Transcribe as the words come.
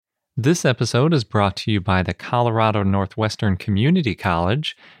This episode is brought to you by the Colorado Northwestern Community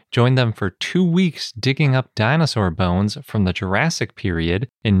College. Join them for 2 weeks digging up dinosaur bones from the Jurassic period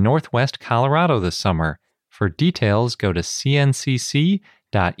in Northwest Colorado this summer. For details, go to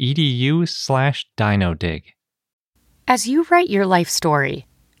cncc.edu/dinodig. As you write your life story,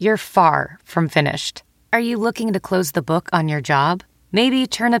 you're far from finished. Are you looking to close the book on your job? Maybe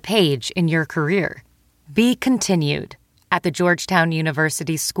turn a page in your career? Be continued at the Georgetown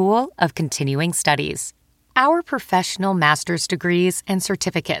University School of Continuing Studies. Our professional master's degrees and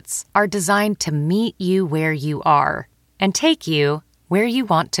certificates are designed to meet you where you are and take you where you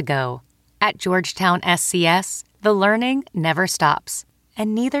want to go. At Georgetown SCS, the learning never stops,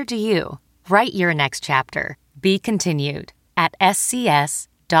 and neither do you. Write your next chapter. Be continued at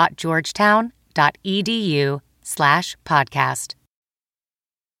scs.georgetown.edu/podcast.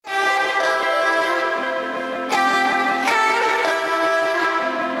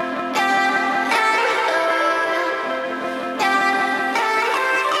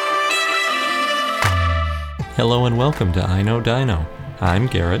 Hello and welcome to I Know Dino. I'm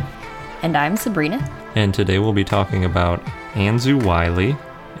Garrett. And I'm Sabrina. And today we'll be talking about Anzu Wiley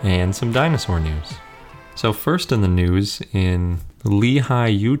and some dinosaur news. So first in the news, in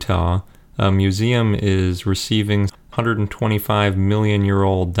Lehi, Utah, a museum is receiving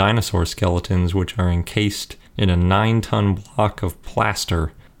 125-million-year-old dinosaur skeletons which are encased in a 9-ton block of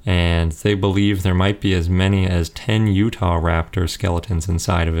plaster. And they believe there might be as many as 10 Utah raptor skeletons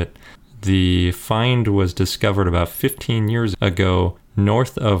inside of it. The find was discovered about 15 years ago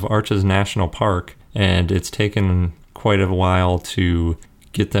north of Arches National Park, and it's taken quite a while to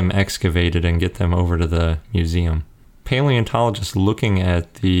get them excavated and get them over to the museum. Paleontologists looking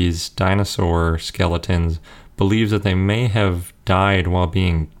at these dinosaur skeletons believe that they may have died while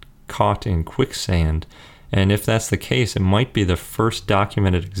being caught in quicksand, and if that's the case, it might be the first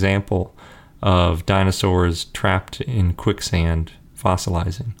documented example of dinosaurs trapped in quicksand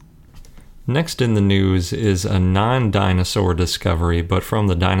fossilizing. Next in the news is a non-dinosaur discovery, but from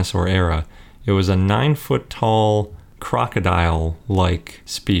the dinosaur era. It was a 9-foot-tall crocodile-like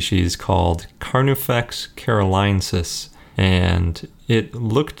species called Carnifex carolinensis, and it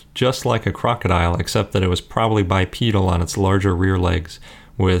looked just like a crocodile, except that it was probably bipedal on its larger rear legs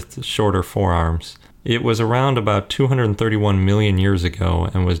with shorter forearms. It was around about 231 million years ago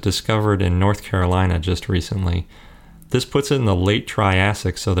and was discovered in North Carolina just recently. This puts it in the late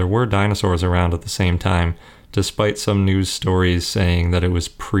Triassic, so there were dinosaurs around at the same time, despite some news stories saying that it was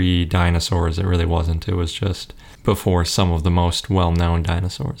pre-dinosaurs. It really wasn't. It was just before some of the most well-known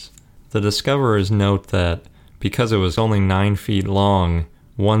dinosaurs. The discoverers note that because it was only 9 feet long,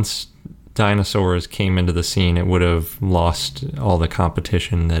 once dinosaurs came into the scene, it would have lost all the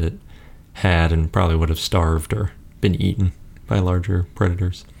competition that it had and probably would have starved or been eaten by larger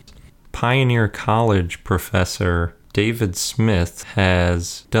predators. Pioneer College professor David Smith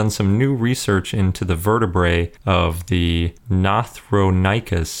has done some new research into the vertebrae of the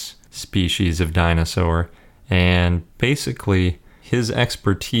Nothronychus species of dinosaur, and basically his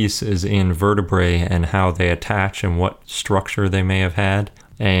expertise is in vertebrae and how they attach and what structure they may have had.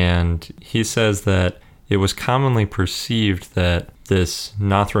 And he says that it was commonly perceived that this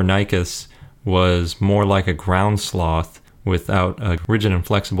Nothronychus was more like a ground sloth without a rigid and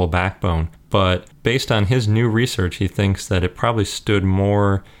flexible backbone. But based on his new research, he thinks that it probably stood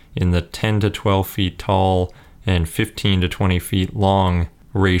more in the 10 to 12 feet tall and 15 to 20 feet long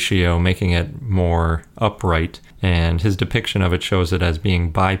ratio, making it more upright. And his depiction of it shows it as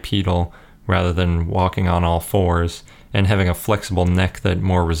being bipedal rather than walking on all fours and having a flexible neck that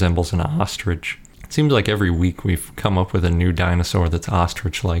more resembles an ostrich. It seems like every week we've come up with a new dinosaur that's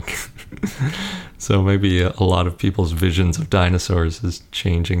ostrich-like. So maybe a lot of people's visions of dinosaurs is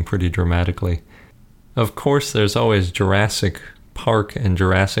changing pretty dramatically. Of course, there's always Jurassic Park and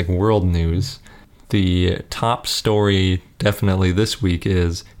Jurassic World news. The top story definitely this week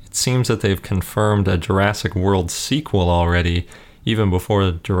is it seems that they've confirmed a Jurassic World sequel already, even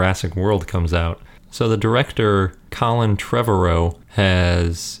before Jurassic World comes out. So the director, Colin Trevorrow,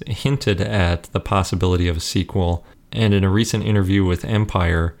 has hinted at the possibility of a sequel, and in a recent interview with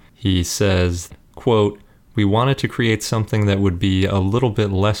Empire, he says, quote, "We wanted to create something that would be a little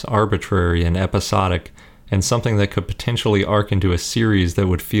bit less arbitrary and episodic, and something that could potentially arc into a series that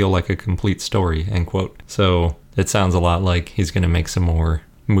would feel like a complete story," end quote. So it sounds a lot like he's going to make some more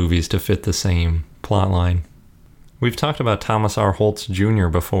movies to fit the same plotline. We've talked about Thomas R. Holtz Jr.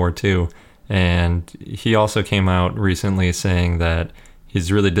 before, too. And he also came out recently saying that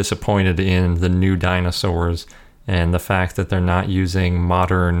he's really disappointed in the new dinosaurs and the fact that they're not using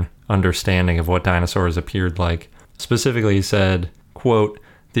modern understanding of what dinosaurs appeared like. Specifically, he said, quote,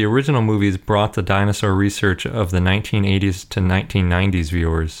 The original movies brought the dinosaur research of the 1980s to 1990s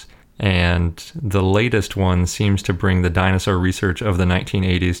viewers, and the latest one seems to bring the dinosaur research of the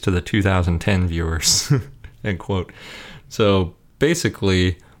 1980s to the 2010 viewers. End quote. So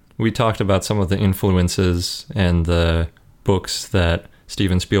basically, we talked about some of the influences and the books that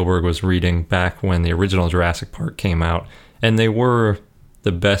Steven Spielberg was reading back when the original Jurassic Park came out, and they were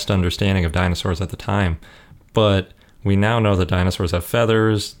the best understanding of dinosaurs at the time. But we now know that dinosaurs have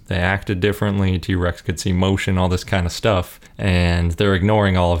feathers, they acted differently, T-Rex could see motion, all this kind of stuff, and they're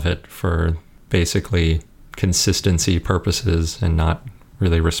ignoring all of it for basically consistency purposes and not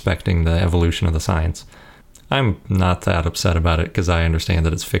really respecting the evolution of the science. I'm not that upset about it because I understand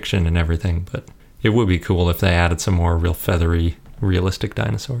that it's fiction and everything, but it would be cool if they added some more real feathery, realistic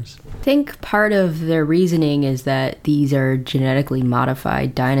dinosaurs. I think part of their reasoning is that these are genetically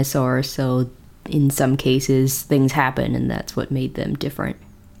modified dinosaurs, so in some cases things happen and that's what made them different.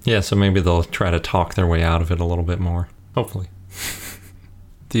 Yeah, so maybe they'll try to talk their way out of it a little bit more. Hopefully.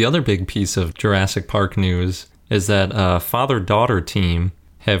 The other big piece of Jurassic Park news is that a father-daughter team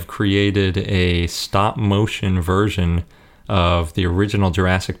have created a stop-motion version of the original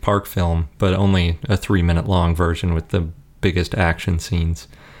Jurassic Park film, but only a 3-minute long version with the biggest action scenes.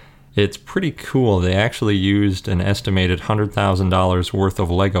 It's pretty cool. They actually used an estimated $100,000 worth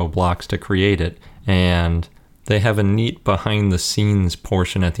of Lego blocks to create it, and they have a neat behind-the-scenes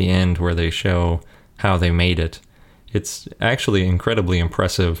portion at the end where they show how they made it. It's actually incredibly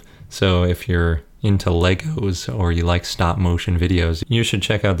impressive, so if you're into Legos or you like stop-motion videos, you should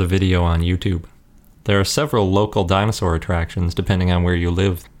check out the video on YouTube. There are several local dinosaur attractions depending on where you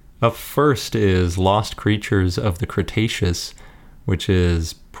live. Up first is Lost Creatures of the Cretaceous, which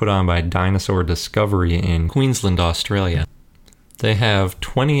is put on by Dinosaur Discovery in Queensland, Australia. They have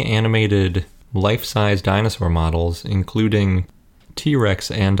 20 animated life-size dinosaur models, including T-Rex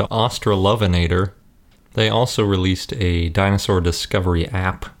and Australovenator. They also released a Dinosaur Discovery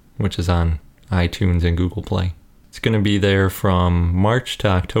app, which is on iTunes and Google Play. It's going to be there from March to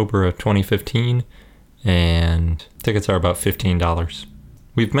October of 2015, and tickets are about $15.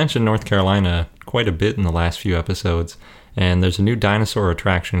 We've mentioned North Carolina quite a bit in the last few episodes, and there's a new dinosaur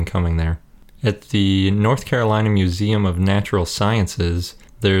attraction coming there. At the North Carolina Museum of Natural Sciences,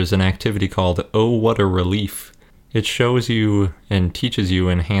 there's an activity called Oh What a Relief. It shows you and teaches you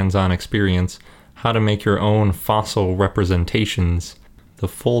in hands-on experience how to make your own fossil representations. The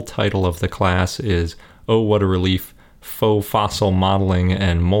full title of the class is Oh What a Relief, Faux Fossil Modeling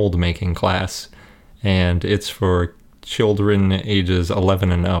and Mold Making Class, and it's for children ages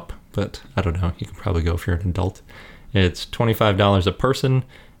 11 and up, but I don't know, you can probably go if you're an adult. It's $25 a person.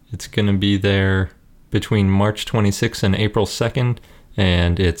 It's going to be there between March 26th and April 2nd,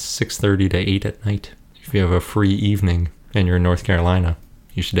 and it's 6:30 to 8 at night. If you have a free evening and you're in North Carolina,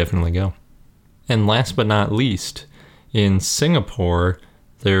 you should definitely go. And last but not least, in Singapore,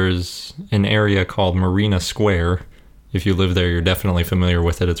 there's an area called Marina Square. If you live there, you're definitely familiar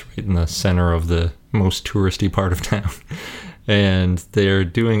with it. It's right in the center of the most touristy part of town. And they're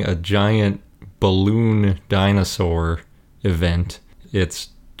doing a giant balloon dinosaur event. It's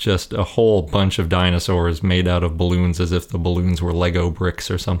just a whole bunch of dinosaurs made out of balloons as if the balloons were Lego bricks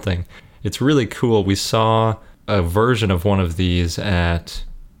or something. It's really cool. We saw a version of one of these at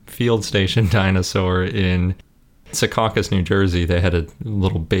Field Station Dinosaur in Secaucus, New Jersey. They had a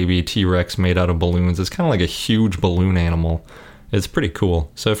little baby T-Rex made out of balloons. It's kind of like a huge balloon animal. It's pretty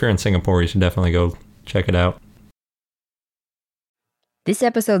cool. So if you're in Singapore, you should definitely go check it out. This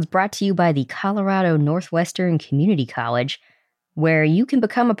episode's brought to you by the Colorado Northwestern Community College, where you can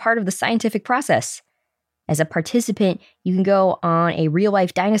become a part of the scientific process. As a participant, you can go on a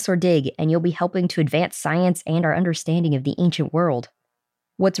real-life dinosaur dig, and you'll be helping to advance science and our understanding of the ancient world.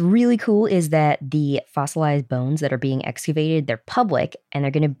 What's really cool is that the fossilized bones that are being excavated, they're public, and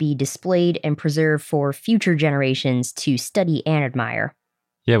they're going to be displayed and preserved for future generations to study and admire.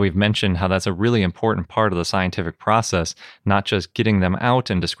 Yeah, we've mentioned how that's a really important part of the scientific process, not just getting them out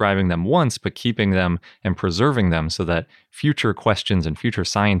and describing them once, but keeping them and preserving them so that future questions and future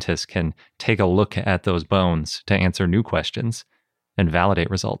scientists can take a look at those bones to answer new questions and validate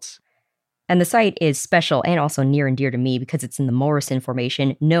results. And the site is special and also near and dear to me because it's in the Morrison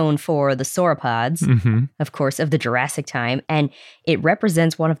Formation, known for the sauropods, of course, of the Jurassic time. And it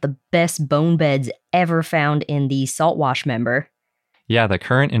represents one of the best bone beds ever found in the saltwash member. Yeah, the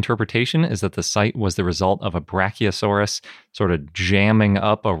current interpretation is that the site was the result of a Brachiosaurus sort of jamming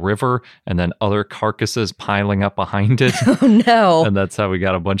up a river and then other carcasses piling up behind it. Oh, no. And that's how we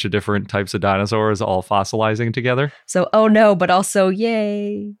got a bunch of different types of dinosaurs all fossilizing together. So, oh no, but also,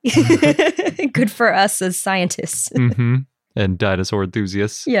 yay. Good for us as scientists. and dinosaur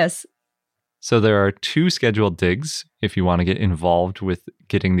enthusiasts. Yes. So there are 2 scheduled digs if you want to get involved with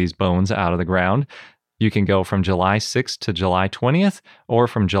getting these bones out of the ground. You can go from July 6th to July 20th or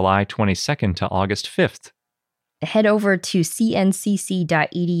from July 22nd to August 5th. Head over to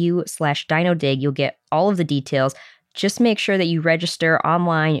cncc.edu/dinodig. You'll get all of the details. Just make sure that you register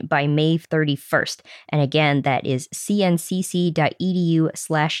online by May 31st. And again, that is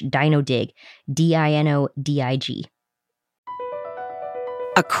cncc.edu/dinodig, DINODIG.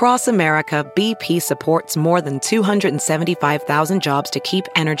 Across America, BP supports more than 275,000 jobs to keep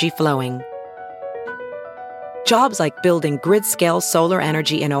energy flowing. Jobs like building grid-scale solar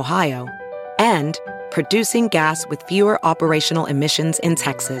energy in Ohio and producing gas with fewer operational emissions in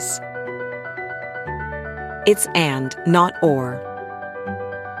Texas. It's and, not or.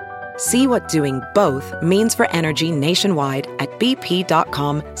 See what doing both means for energy nationwide at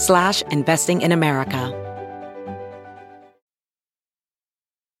bp.com/investing in America.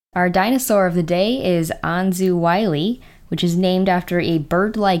 Our dinosaur of the day is Anzu Wily, which is named after a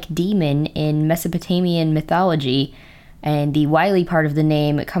bird-like demon in Mesopotamian mythology. And the Wiley part of the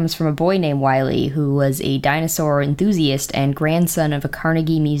name comes from a boy named Wiley, who was a dinosaur enthusiast and grandson of a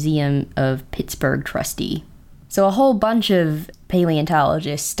Carnegie Museum of Pittsburgh trustee. So a whole bunch of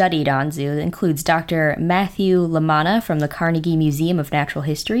paleontologists studied Anzu. That includes Dr. Matthew Lamanna from the Carnegie Museum of Natural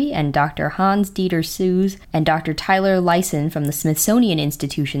History, and Dr. Hans-Dieter Sues and Dr. Tyler Lyson from the Smithsonian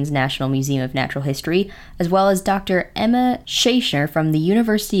Institution's National Museum of Natural History, as well as Dr. Emma Schachner from the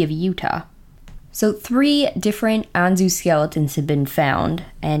University of Utah. So 3 different Anzu skeletons have been found,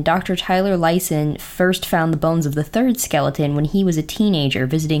 and Dr. Tyler Lyson first found the bones of the 3rd skeleton when he was a teenager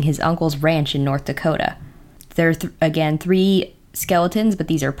visiting his uncle's ranch in North Dakota. There are, again, 3 skeletons, but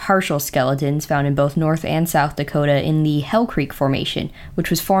these are partial skeletons found in both North and South Dakota in the Hell Creek Formation, which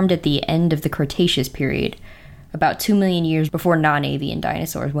was formed at the end of the Cretaceous period, about 2 million years before non-avian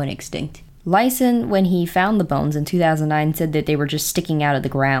dinosaurs went extinct. Lyson, when he found the bones in 2009, said that they were just sticking out of the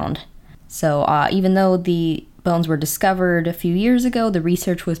ground. So even though the bones were discovered a few years ago, the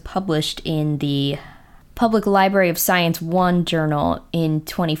research was published in the Public Library of Science 1 journal in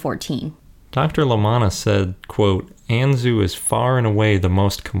 2014. Dr. Lamanna said, quote, Anzu is far and away the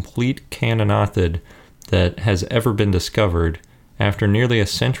most complete canonotid that has ever been discovered. After nearly a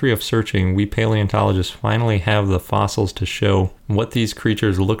century of searching, we paleontologists finally have the fossils to show what these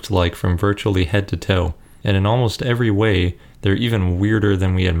creatures looked like from virtually head to toe. And in almost every way, they're even weirder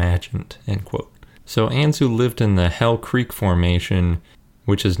than we imagined, end quote. So Anzu lived in the Hell Creek Formation,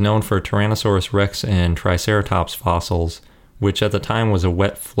 which is known for Tyrannosaurus rex and Triceratops fossils, which at the time was a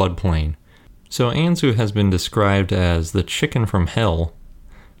wet floodplain. So Anzu has been described as the chicken from hell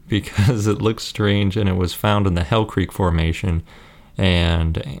because it looks strange and it was found in the Hell Creek Formation.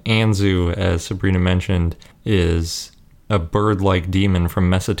 And Anzu, as Sabrina mentioned, is a bird-like demon from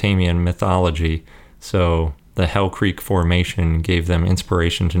Mesopotamian mythology. So the Hell Creek Formation gave them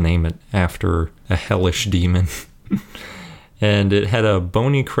inspiration to name it after a hellish demon. And it had a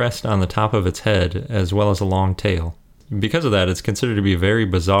bony crest on the top of its head as well as a long tail. Because of that, it's considered to be very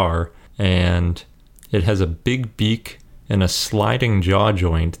bizarre. And it has a big beak and a sliding jaw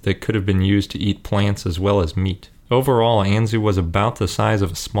joint that could have been used to eat plants as well as meat. Overall, Anzu was about the size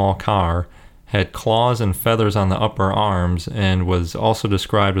of a small car, had claws and feathers on the upper arms, and was also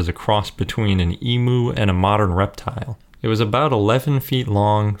described as a cross between an emu and a modern reptile. It was about 11 feet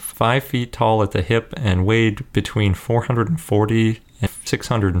long, 5 feet tall at the hip, and weighed between 440 and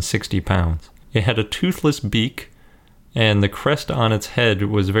 660 pounds. It had a toothless beak, and the crest on its head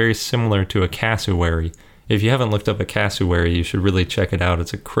was very similar to a cassowary. If you haven't looked up a cassowary, you should really check it out.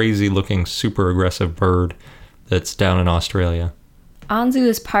 It's a crazy-looking, super aggressive bird that's down in Australia. Anzu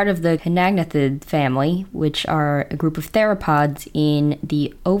is part of the Hynagnathidae family, which are a group of theropods in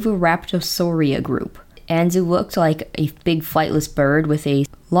the Oviraptorsauria group. Anzu looked like a big flightless bird with a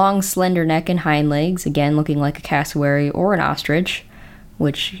long, slender neck and hind legs, again looking like a cassowary or an ostrich,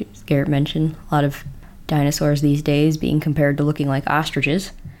 which, as Garrett mentioned, a lot of dinosaurs these days being compared to looking like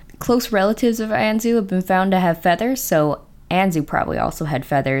ostriches. Close relatives of Anzu have been found to have feathers, so Anzu probably also had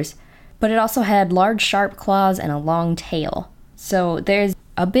feathers, but it also had large sharp claws and a long tail. So there's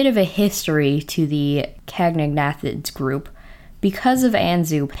a bit of a history to the Cagnognathid's group. Because of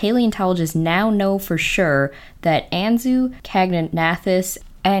Anzu, paleontologists now know for sure that Anzu, Cagnognathus,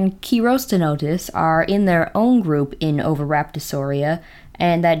 and Chirostenotus are in their own group in Oviraptorsauria,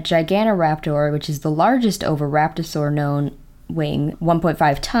 and that Gigantoraptor, which is the largest oviraptorosaur known, weighing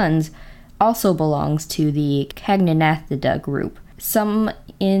 1.5 tons, also belongs to the Cagnognathida group. Some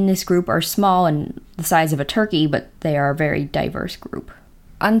in this group are small and the size of a turkey, but they are a very diverse group.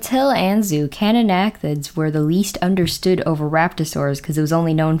 Until Anzu, Canonathids were the least understood oviraptorosaurs because it was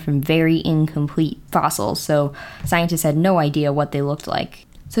only known from very incomplete fossils, so scientists had no idea what they looked like.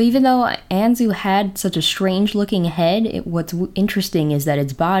 So even though Anzu had such a strange-looking head, what's interesting is that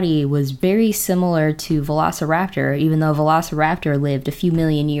its body was very similar to Velociraptor, even though Velociraptor lived a few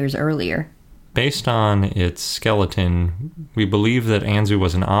million years earlier. Based on its skeleton, we believe that Anzu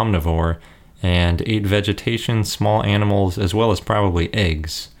was an omnivore and ate vegetation, small animals, as well as probably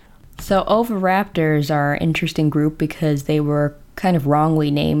eggs. So oviraptors are an interesting group because they were kind of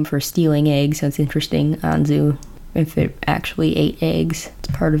wrongly named for stealing eggs, so it's interesting, Anzu, if it actually ate eggs. It's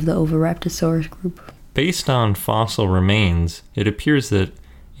part of the Oviraptorosaurus group. Based on fossil remains, it appears that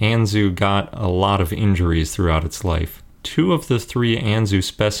Anzu got a lot of injuries throughout its life. 2 of the 3 Anzu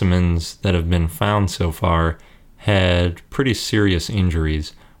specimens that have been found so far had pretty serious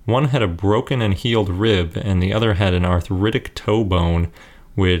injuries. One had a broken and healed rib, and the other had an arthritic toe bone,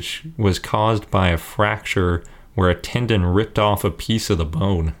 which was caused by a fracture where a tendon ripped off a piece of the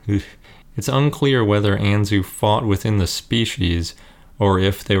bone. It's unclear whether Anzu fought within the species or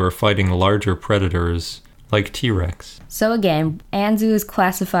if they were fighting larger predators like T-Rex. So again, Anzu is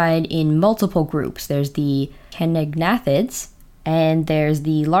classified in multiple groups. There's the Canonathids, and there's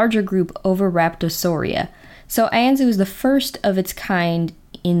the larger group Oviraptorsauria. So Anzu is the first of its kind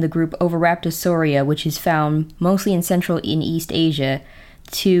in the group Oviraptorsauria, which is found mostly in Central and East Asia,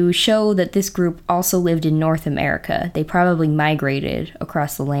 to show that this group also lived in North America. They probably migrated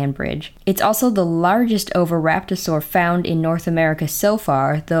across the land bridge. It's also the largest Oviraptorosaur found in North America so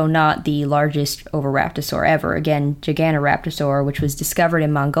far, though not the largest Oviraptorosaur ever. Again, Gigantoraptor, which was discovered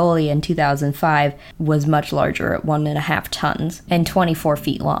in Mongolia in 2005, was much larger at 1.5 tons and 24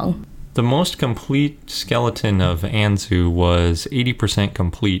 feet long. The most complete skeleton of Anzu was 80%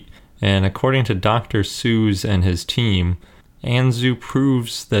 complete, and according to Dr. Sues and his team, Anzu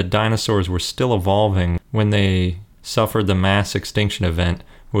proves that dinosaurs were still evolving when they suffered the mass extinction event,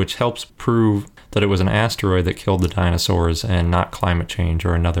 which helps prove that it was an asteroid that killed the dinosaurs and not climate change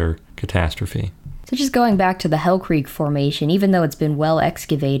or another catastrophe. So just going back to the Hell Creek Formation, even though it's been well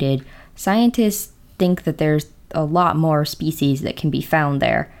excavated, scientists think that there's a lot more species that can be found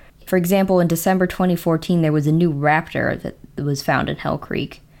there. For example, in December 2014, there was a new raptor that was found in Hell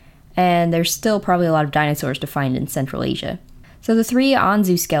Creek, and there's still probably a lot of dinosaurs to find in Central Asia. So the 3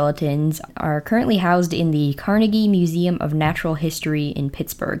 Anzu skeletons are currently housed in the Carnegie Museum of Natural History in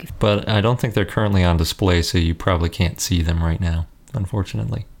Pittsburgh. But I don't think they're currently on display, so you probably can't see them right now,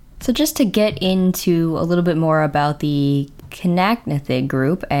 unfortunately. So just to get into a little bit more about the Canagnathid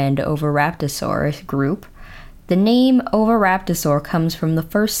group and Oviraptorosaurus group, the name Oviraptorosaur comes from the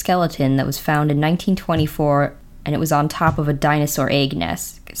first skeleton that was found in 1924, and it was on top of a dinosaur egg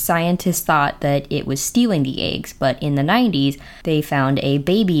nest. Scientists thought that it was stealing the eggs, but in the 90s, they found a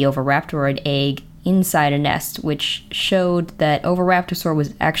baby Oviraptoroid egg inside a nest, which showed that Oviraptorosaur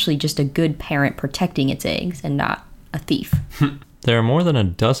was actually just a good parent protecting its eggs and not a thief. There are more than a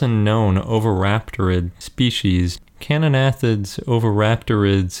dozen known Oviraptorid species. Canonathids,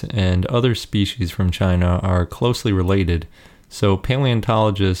 Oviraptorids, and other species from China are closely related, so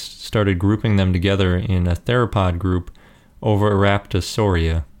paleontologists started grouping them together in a theropod group,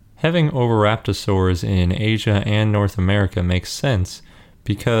 Oviraptorsauria. Having Oviraptorosaurs in Asia and North America makes sense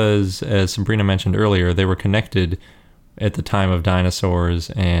because, as Sabrina mentioned earlier, they were connected at the time of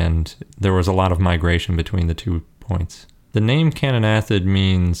dinosaurs and there was a lot of migration between the 2 points. The name Canonathid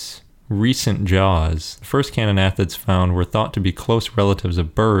means recent jaws. The first Canonathids found were thought to be close relatives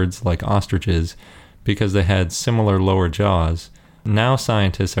of birds like ostriches because they had similar lower jaws. Now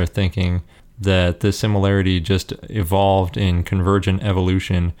scientists are thinking that this similarity just evolved in convergent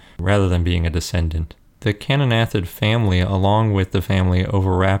evolution rather than being a descendant. The Canonathid family, along with the family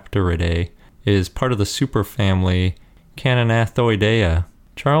Oviraptoridae, is part of the superfamily Canonathoidea.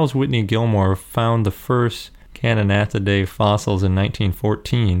 Charles Whitney Gilmore found the first Canonathidae fossils in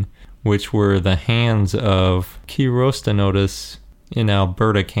 1914, which were the hands of Chirostenotus in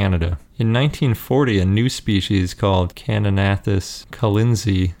Alberta, Canada. In 1940, a new species called Canonathus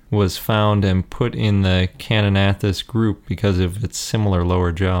cullinsi was found and put in the Canonathus group because of its similar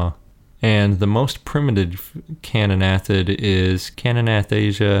lower jaw. And the most primitive Canonathid is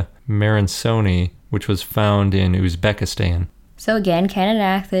Canonathasia maransoni, which was found in Uzbekistan. So again,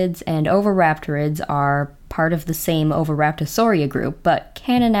 Canonathids and Oviraptorids are part of the same Oviraptorsauria group, but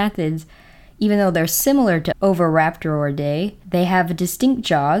Canonathids, even though they're similar to Oviraptoridae, they have distinct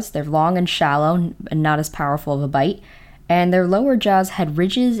jaws. They're long and shallow and not as powerful of a bite. And their lower jaws had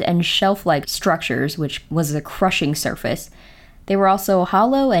ridges and shelf-like structures, which was a crushing surface. They were also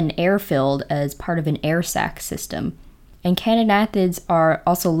hollow and air-filled as part of an air sac system. And Caninathids are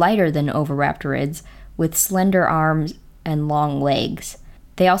also lighter than oviraptorids, with slender arms and long legs.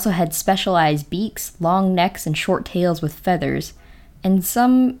 They also had specialized beaks, long necks, and short tails with feathers. And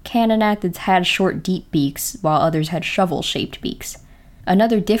some Caninathids had short, deep beaks, while others had shovel-shaped beaks.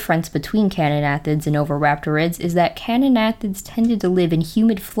 Another difference between Caninathids and oviraptorids is that Caninathids tended to live in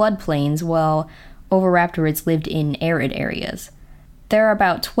humid floodplains, while oviraptorids lived in arid areas. There are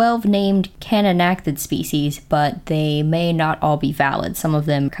about 12 named Caninathid species, but they may not all be valid. Some of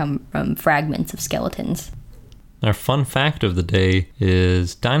them come from fragments of skeletons. Our fun fact of the day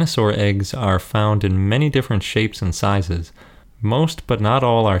is dinosaur eggs are found in many different shapes and sizes. Most but not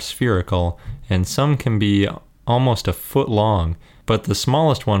all are spherical, and some can be almost a foot long, but the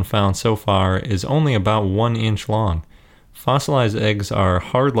smallest one found so far is only about 1 inch long. Fossilized eggs are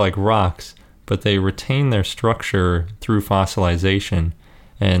hard like rocks, but they retain their structure through fossilization,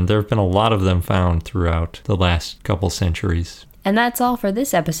 and there have been a lot of them found throughout the last couple centuries. And that's all for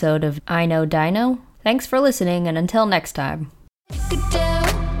this episode of I Know Dino. Thanks for listening, and until next time.